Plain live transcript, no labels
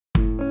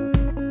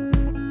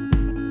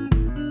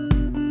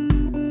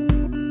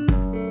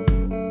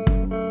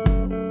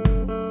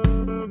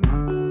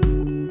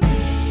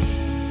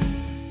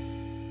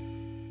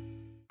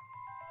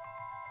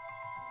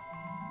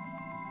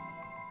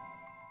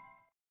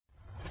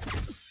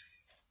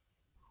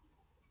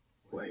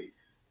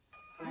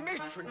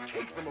Matron,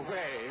 take them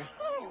away.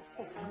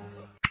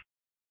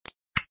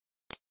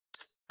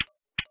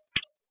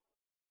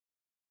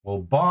 Well,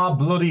 bar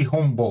bloody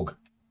humbug.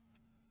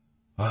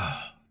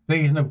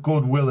 Season of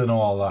goodwill and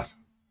all that.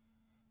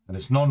 And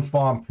it's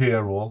non-farm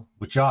payroll,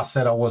 which I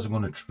said I wasn't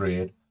going to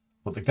trade.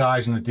 But the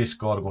guys in the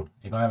Discord are going,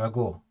 you're going to have a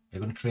go.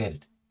 You're going to trade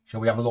it.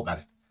 Shall we have a look at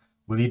it?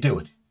 Will you do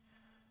it?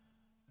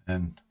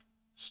 And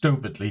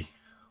stupidly,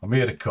 I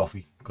made a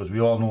coffee, because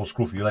we all know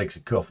Scruffy likes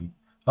a coffee.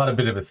 I had a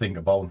bit of a think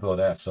about it and thought,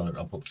 that's solid,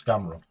 I'll put the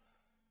camera on.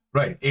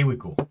 Right, here we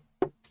go.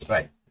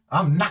 Right,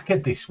 I'm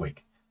knackered this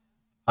week.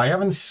 I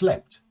haven't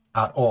slept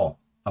at all.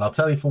 And I'll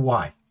tell you for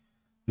why.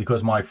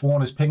 Because my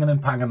phone is pinging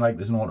and panging like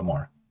there's no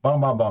tomorrow.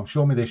 Bam, bam, bam,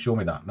 show me this, show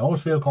me that. And I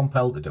always feel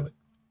compelled to do it.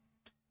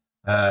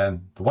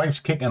 And the wife's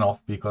kicking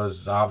off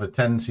because I have a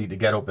tendency to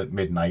get up at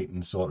midnight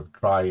and sort of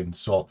try and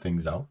sort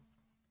things out.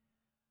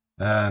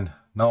 And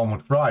now I'm on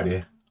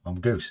Friday, I'm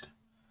goosed.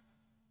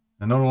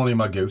 And not only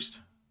am I goosed,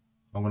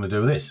 I'm going to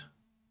do this.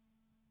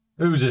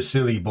 Who's a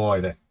silly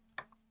boy then?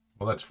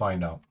 Well, let's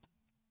find out.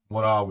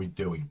 What are we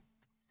doing?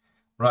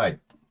 Right,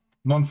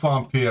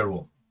 non-farm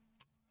payroll.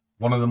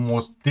 One of the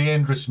most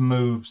dangerous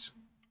moves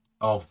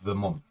of the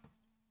month.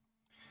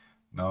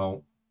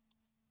 Now,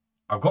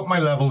 I've got my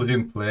levels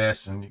in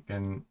place and you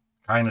can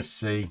kind of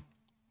see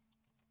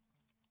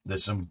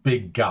there's some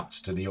big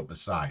gaps to the upper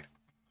side.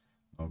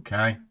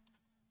 Okay.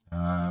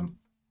 And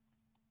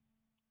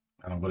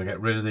I'm going to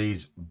get rid of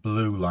these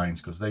blue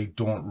lines because they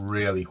don't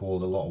really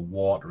hold a lot of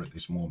water at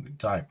this moment in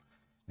time.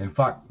 In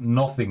fact,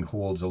 nothing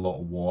holds a lot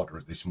of water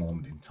at this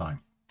moment in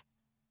time.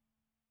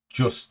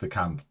 Just the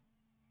candle.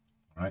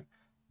 Right.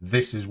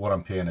 This is what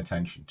I'm paying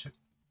attention to.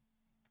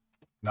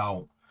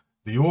 Now,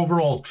 the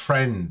overall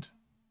trend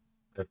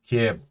of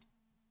cable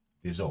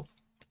is up.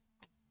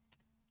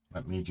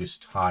 Let me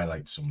just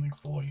highlight something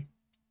for you.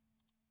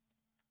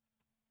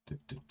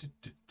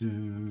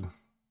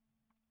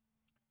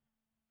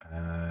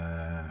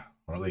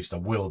 Or at least I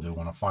will do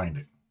when I find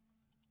it.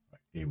 Right,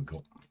 here we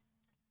go.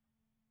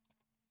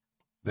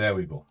 There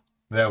we go.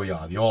 There we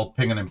are. The all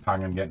pinging and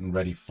panging getting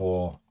ready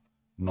for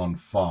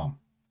non-farm.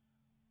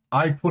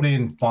 I put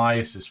in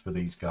biases for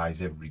these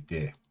guys every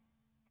day.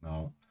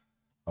 Now,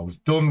 I was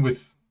done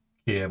with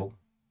cable,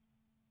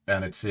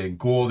 and it's saying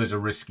gold is a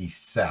risky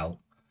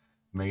sell,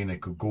 meaning it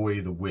could go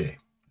either way.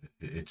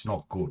 It's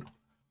not good.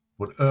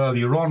 But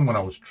earlier on when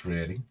I was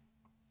trading,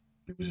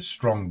 it was a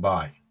strong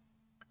buy.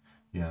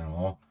 You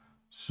know,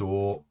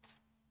 so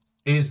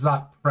is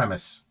that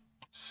premise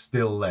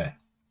still there?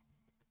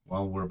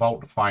 Well, we're about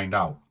to find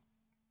out.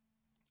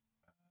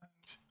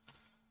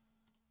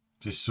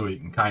 Just so you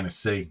can kind of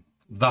see.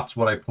 That's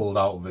what I pulled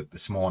out of it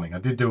this morning. I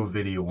did do a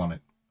video on it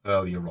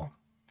earlier on.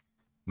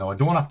 Now, I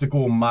don't have to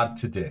go mad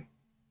today.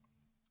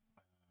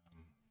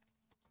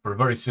 For a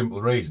very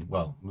simple reason.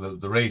 Well,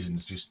 the reason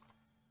is just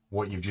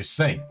what you've just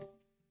seen.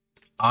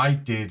 I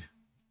did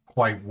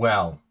quite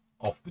well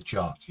off the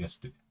charts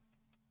yesterday.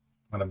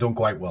 And I've done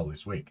quite well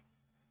this week.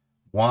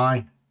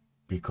 Why?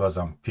 Because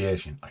I'm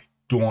patient. I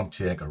don't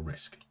take a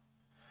risk.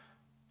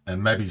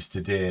 And maybe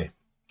today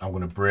I'm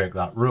going to break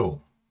that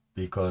rule.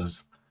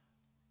 Because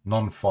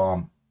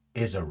non-farm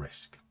is a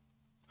risk.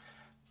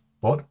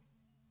 But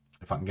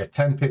if I can get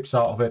 10 pips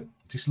out of it,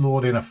 just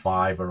load in a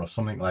 $5 or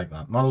something like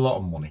that. Not a lot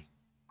of money.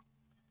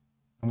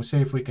 And we'll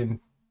see if we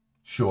can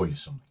show you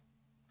something.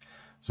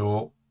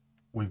 So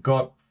we've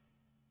got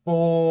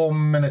 4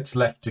 minutes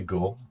left to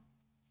go.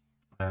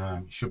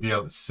 You should be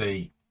able to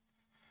see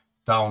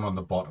down on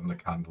the bottom the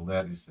candle.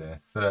 There it is there.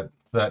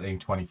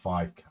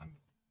 1325 candle.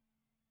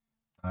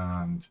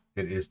 And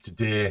it is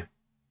today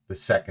the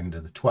 2nd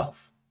of the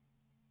 12th.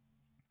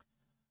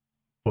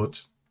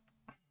 But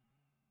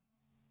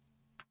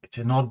it's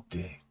an odd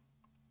day.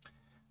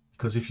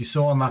 Because if you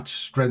saw on that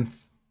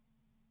strength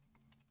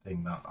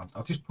thing, that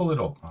I'll just pull it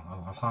up.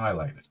 I'll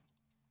highlight it.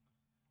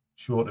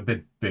 Show it a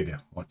bit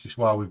bigger. Just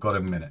while we've got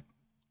a minute.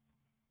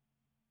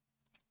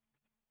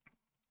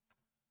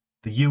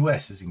 The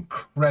US is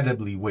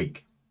incredibly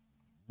weak.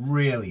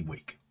 Really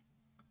weak.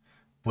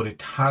 But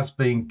it has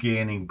been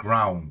gaining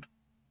ground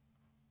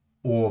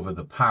over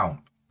the pound.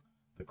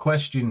 The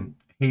question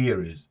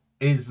here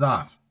is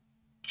that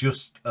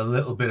just a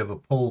little bit of a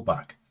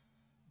pullback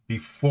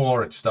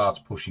before it starts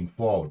pushing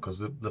forward? Because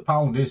the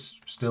pound is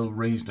still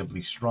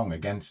reasonably strong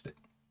against it.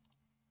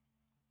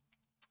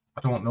 I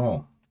don't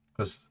know.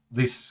 Because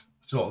this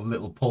sort of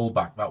little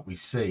pullback that we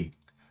see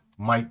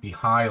might be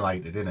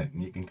highlighted in it.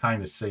 And you can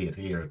kind of see it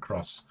here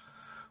across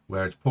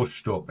where it's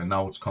pushed up and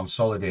now it's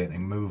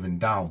consolidating, moving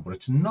down. But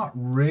it's not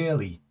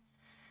really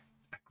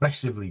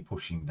aggressively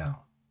pushing down.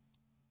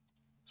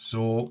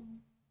 So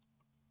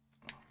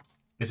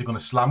is it going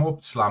to slam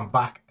up, slam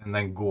back, and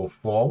then go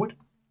forward?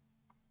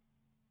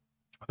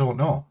 I don't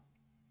know.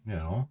 You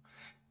know,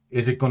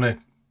 is it going to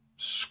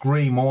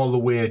scream all the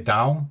way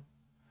down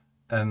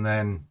and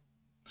then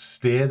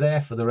stay there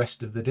for the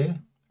rest of the day?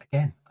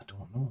 Again, I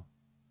don't know.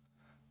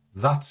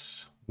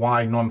 That's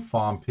why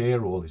non-farm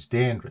payroll is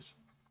dangerous.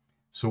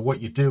 So what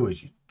you do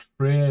is you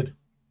trade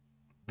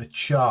the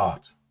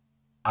chart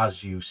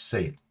as you see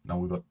it. Now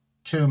we've got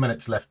 2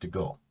 minutes left to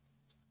go.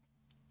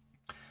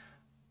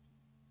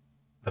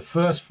 the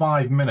first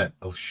 5 minutes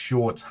will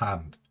show its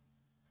hand,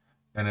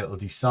 and it'll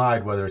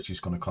decide whether it's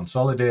just going to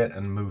consolidate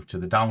and move to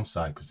the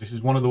downside, because this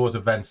is one of those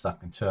events that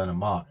can turn a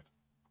market,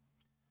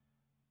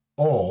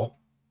 or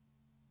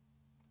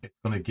it's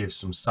going to give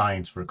some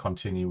signs for a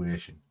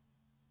continuation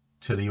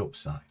to the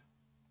upside.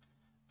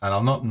 And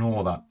I'll not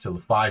know that till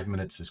the 5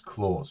 minutes is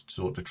closed.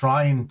 So to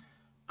try and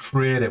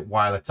trade it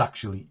while it's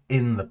actually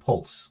in the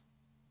pulse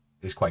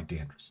is quite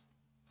dangerous.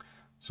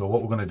 So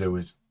what we're going to do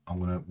is I'm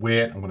going to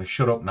wait. I'm going to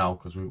shut up now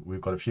because we've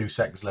got a few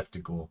seconds left to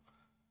go.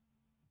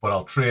 But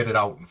I'll trade it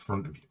out in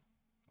front of you.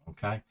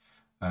 Okay?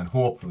 And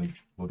hopefully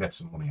we'll get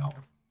some money out of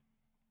it.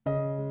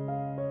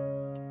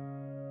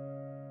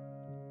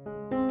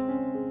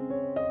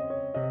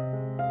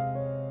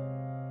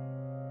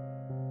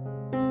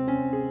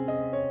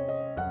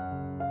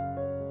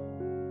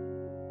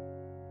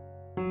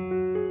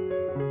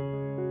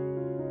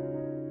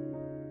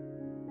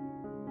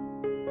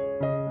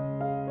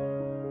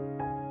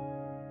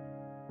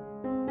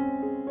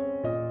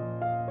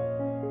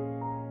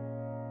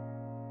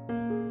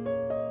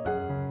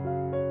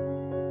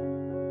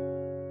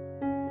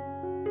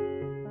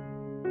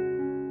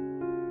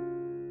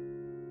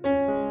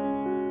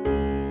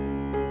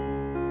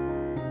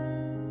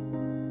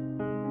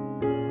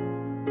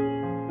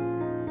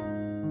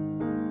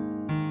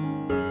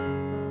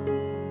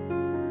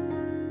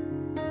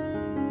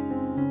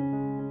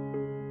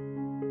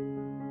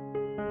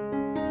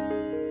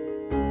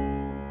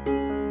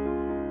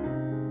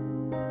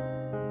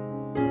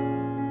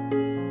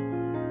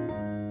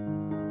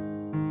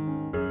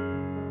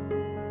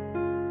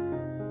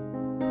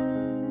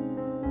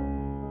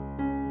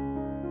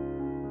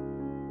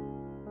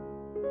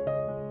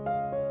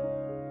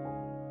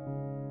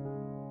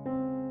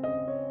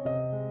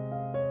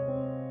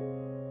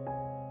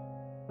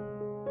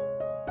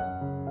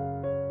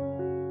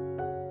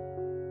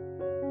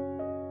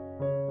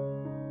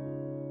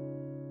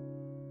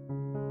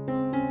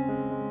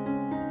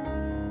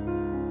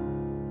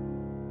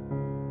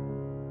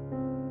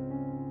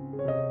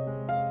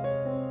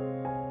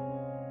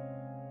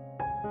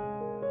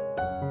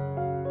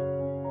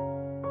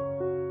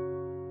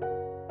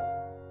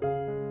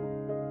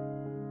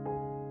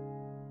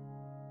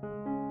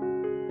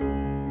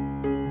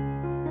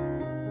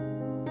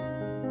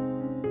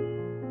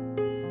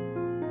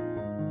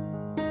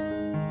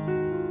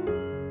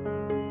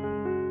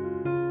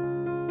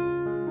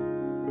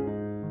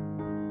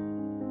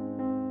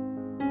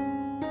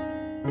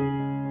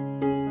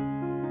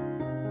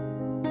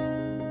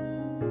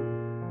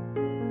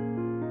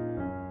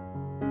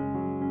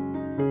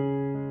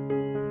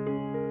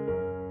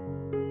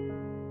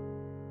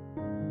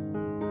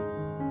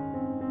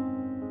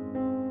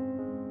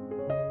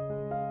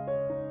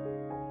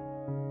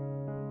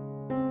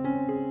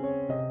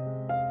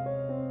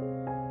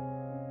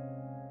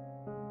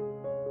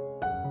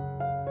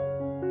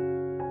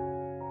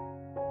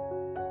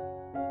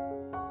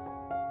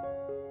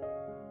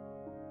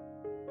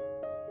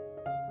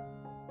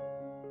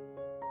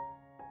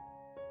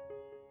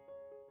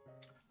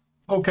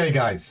 Okay,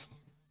 guys.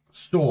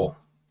 So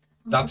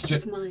that's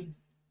just mine.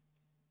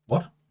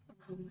 What?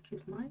 How much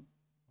is mine?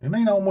 You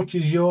mean how much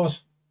is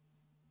yours?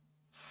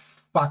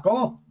 Fuck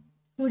all.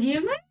 What do you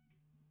mean?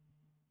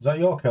 Is that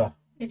your card?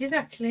 It is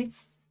actually.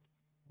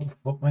 Oh,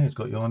 fuck me, it's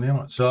got your name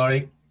on it.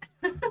 Sorry.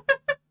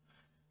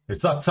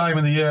 It's that time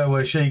of the year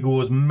where she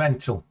goes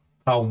mental.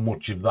 How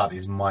much of that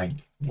is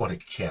mine? What a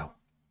cow.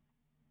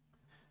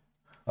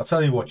 I'll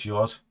tell you what's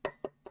yours.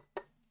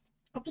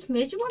 I've just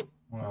made you one.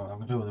 Well, I'm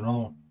going to do with another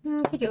one.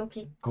 Okie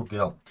dokie. Good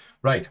girl.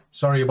 Right,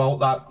 sorry about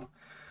that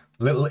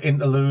little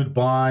interlude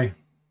by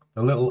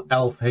the little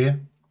elf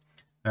here.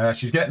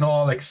 She's getting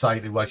all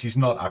excited. Well, she's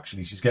not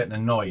actually. She's getting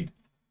annoyed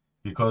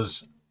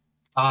because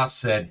I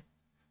said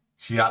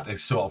she had to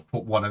sort of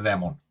put one of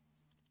them on.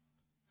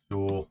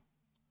 So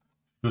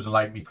she doesn't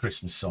like me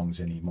Christmas songs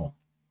anymore.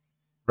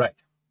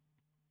 Right.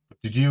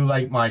 But did you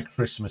like my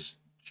Christmas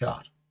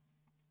chart?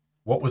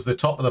 What was the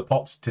top of the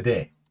pops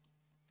today?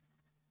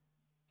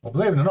 Well,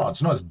 believe it or not,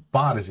 it's not as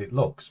bad as it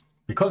looks.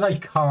 Because I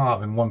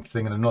carve in one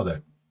thing and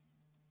another,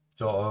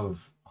 sort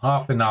of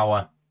half an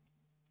hour,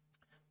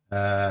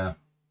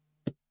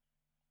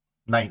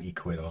 90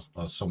 quid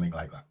or something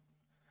like that.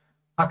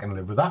 I can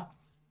live with that.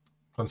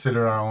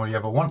 Considering I only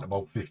ever want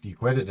about 50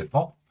 quid at the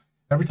pop.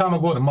 Every time I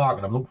go to the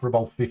market, I'm looking for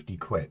about 50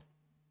 quid.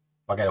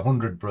 If I get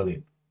 100,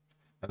 brilliant.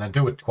 And then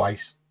do it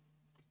twice,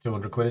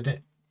 200 quid a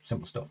day.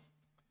 Simple stuff.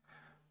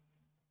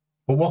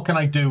 But what can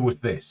I do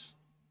with this?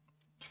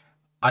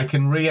 I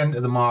can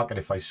re-enter the market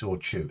if I so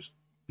choose,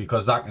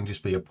 because that can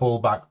just be a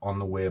pullback on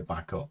the way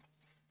back up.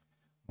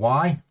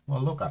 Why?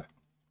 Well, look at it.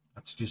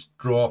 Let's just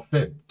draw a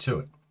fib to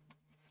it.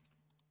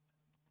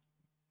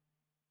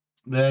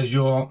 There's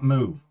your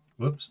move.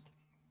 Whoops.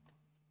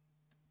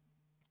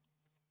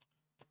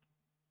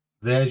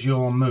 There's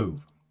your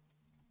move.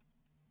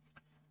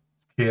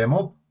 Came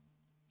up,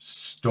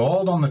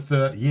 stalled on the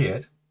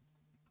 38,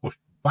 pushed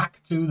back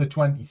to the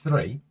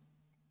 23,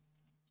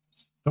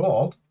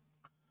 stalled,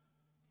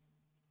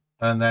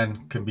 and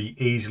then can be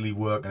easily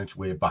working its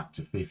way back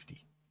to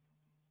 50.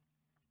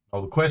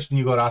 Now, the question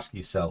you got to ask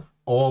yourself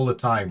all the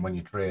time when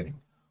you're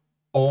trading,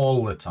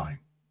 all the time,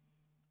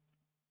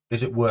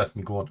 is it worth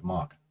me going to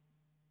market?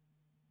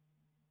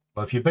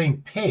 Well, if you're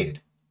being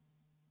paid,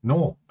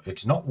 no,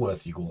 it's not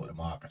worth you going to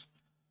market.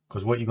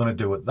 Because what you're going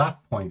to do at that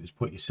point is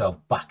put yourself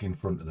back in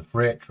front of the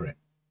freight train.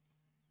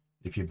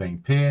 If you're being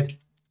paid,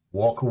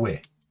 walk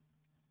away.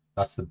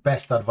 That's the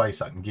best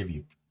advice I can give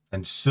you.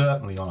 And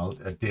certainly on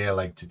a day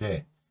like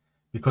today.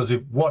 Because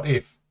what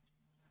if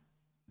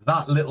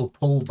that little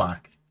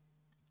pullback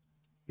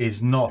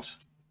is not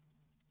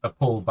a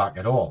pullback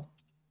at all?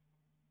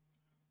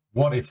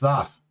 What if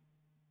that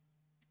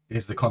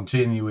is the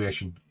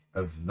continuation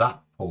of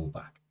that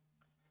pullback?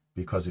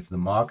 Because if the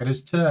market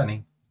is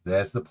turning,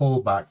 there's the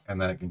pullback,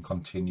 and then it can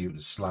continue to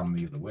slam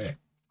the other way.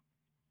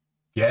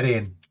 Get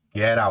in,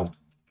 get out,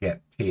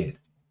 get paid.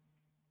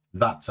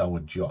 That's our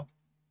job.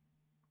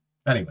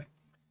 Anyway,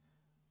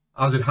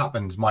 as it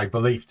happens, my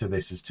belief to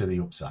this is to the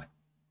upside.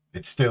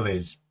 It still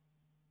is,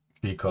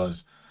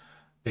 because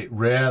it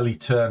rarely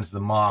turns the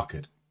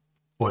market,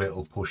 but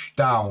it'll push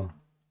down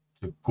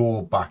to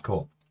go back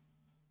up.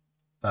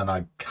 And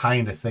I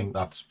kind of think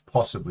that's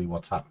possibly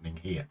what's happening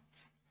here.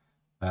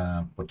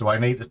 But do I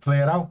need to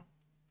play it out?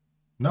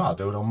 No, I'll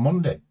do it on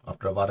Monday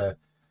after I've had a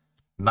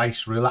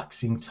nice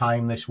relaxing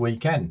time this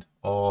weekend,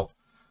 or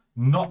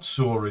not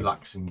so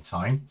relaxing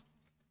time.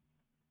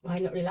 Why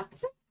not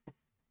relaxing?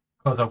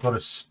 Because I've got to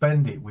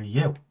spend it with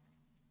you.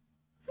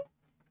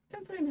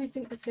 Don't very nice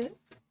thing to say.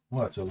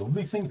 Well, it's a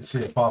lovely thing to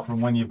say, apart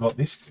from when you've got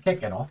this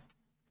kicking off.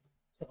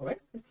 Sorry,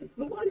 this is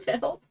the one to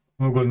help.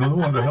 We've got another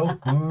one to help.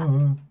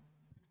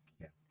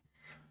 Yeah.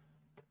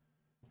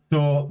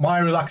 So my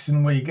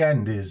relaxing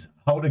weekend is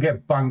how to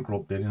get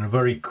bankrupted in a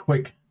very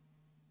quick,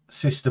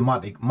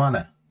 systematic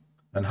manner.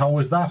 And how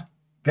was that?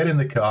 Get in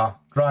the car,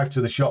 drive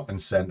to the shopping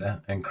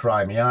centre and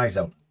cry my eyes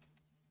out.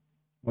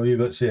 What have you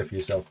got to say for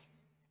yourself?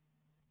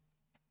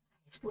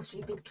 It's supposed to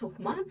be a big tough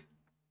man.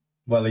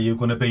 Well, are you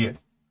going to be a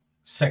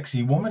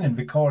sexy woman in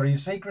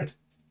Victoria's Secret?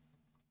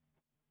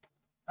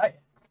 Hey,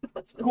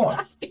 go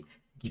on.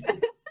 Get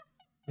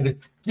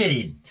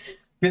in.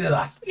 Get to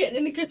that. Getting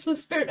in the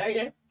Christmas spirit, are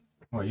you?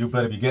 Well, you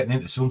better be getting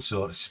into some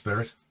sort of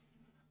spirit.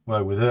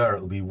 Well, with her,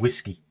 it'll be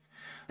whiskey.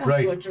 I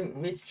Right. go drink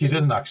whiskey. She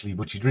doesn't actually,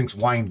 but she drinks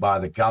wine by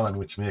the gallon,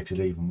 which makes it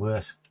even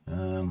worse.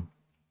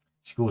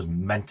 She goes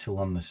mental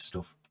on this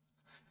stuff.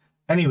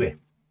 Anyway,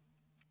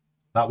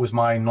 that was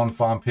my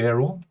non-farm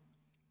payroll.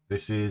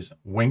 This is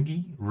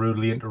Winky,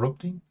 rudely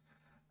interrupting.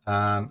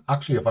 And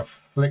actually, if I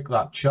flick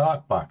that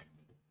chart back,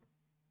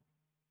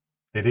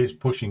 it is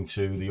pushing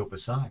to the upper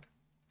side,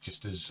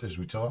 just as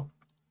we talk.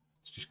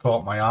 It's just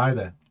caught my eye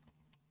there.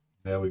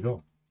 There we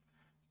go.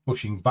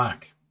 Pushing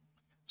back.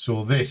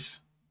 So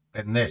this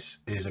and this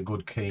is a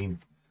good keen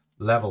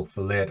level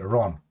for later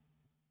on.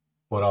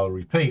 But I'll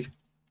repeat,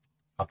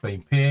 I've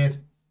been paid.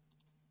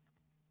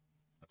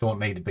 I don't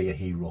need to be a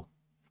hero.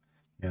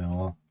 You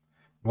know,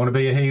 you want to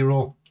be a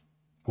hero,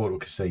 go to a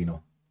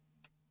casino.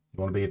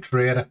 You want to be a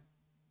trader,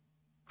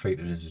 treat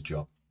it as a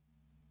job.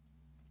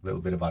 A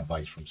little bit of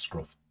advice from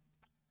Scruff.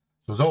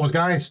 So as always,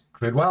 guys,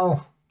 trade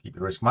well, keep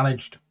your risk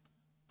managed,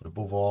 but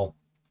above all,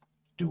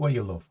 do what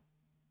you love,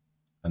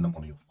 and the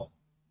money will follow.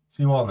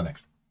 See you all in the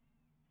next one.